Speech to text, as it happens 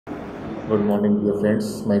Good morning, dear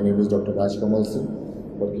friends. My name is Dr. Singh,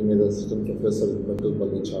 working as Assistant Professor in Medical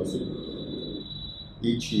College, Jhansi.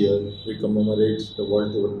 Each year, we commemorate the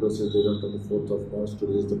World Tuberculosis Day on 24th of March to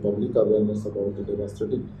raise the public awareness about the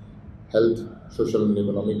devastating health, social, and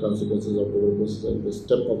economic consequences of tuberculosis and to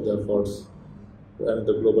step up the efforts to end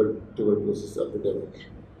the global tuberculosis epidemic.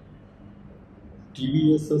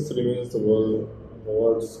 TBSS remains the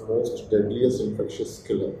world's most deadliest infectious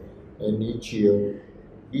killer, and each day,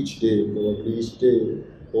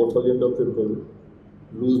 4,000 of people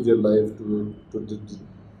lose their life to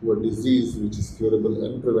a disease which is curable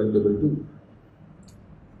and preventable too.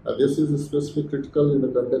 And this is especially critical in the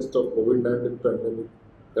context of COVID-19 pandemic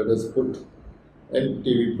that has put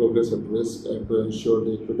NTB progress at risk and to ensure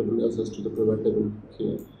the equitable access to the preventable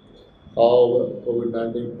care. However,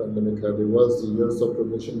 COVID-19 pandemic has reversed the years of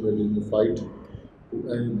progression made in the fight to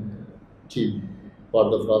end TB. For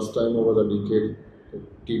the first time over the decade, the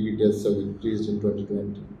TB deaths have increased in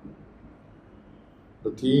 2020.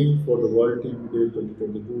 The theme for the World TB Day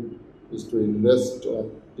 2022 is to invest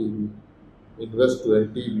on TB, invest to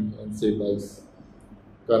end TB and save lives.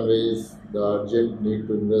 Conveys the urgent need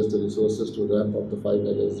to invest the resources to ramp up the fight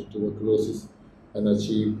against tuberculosis and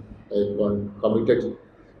achieve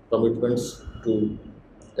commitments to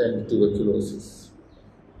end tuberculosis.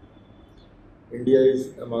 India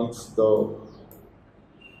is amongst the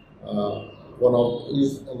one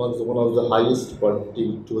of the highest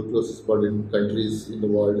tuberculosis burden countries in the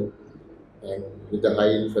world, and with a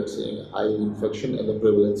high infection and the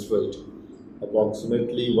prevalence rate.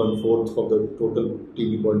 Approximately one-fourth of the total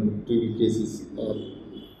TB cases are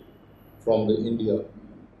from the India.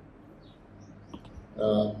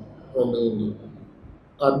 From the India.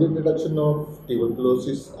 Early detection of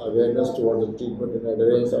tuberculosis, awareness towards the treatment and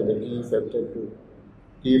adherence are the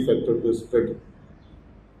key factor to spread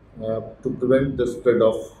to prevent the spread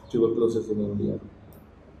of tuberculosis in India.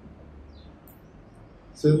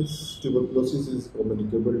 Since tuberculosis is a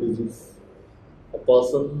communicable disease, a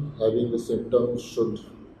person having the symptoms should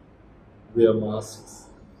wear masks,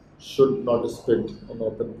 should not spit on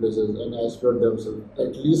open places, and isolate themselves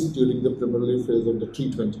at least during the preliminary phase of the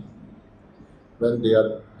treatment when they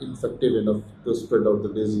are infective enough to spread out the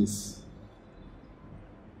disease.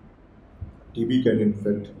 TB can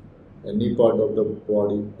infect any part of the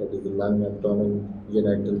body, that is the lung, abdomen,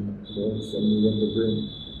 genital, bones, and even the brain.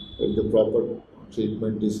 If the proper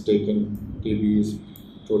treatment is taken, TB is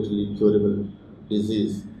totally curable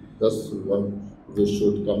disease. Thus, we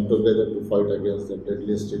should come together to fight against the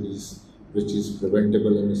deadliest disease, which is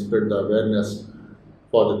preventable, and spread the awareness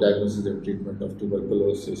for the diagnosis and treatment of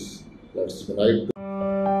tuberculosis. Let's unite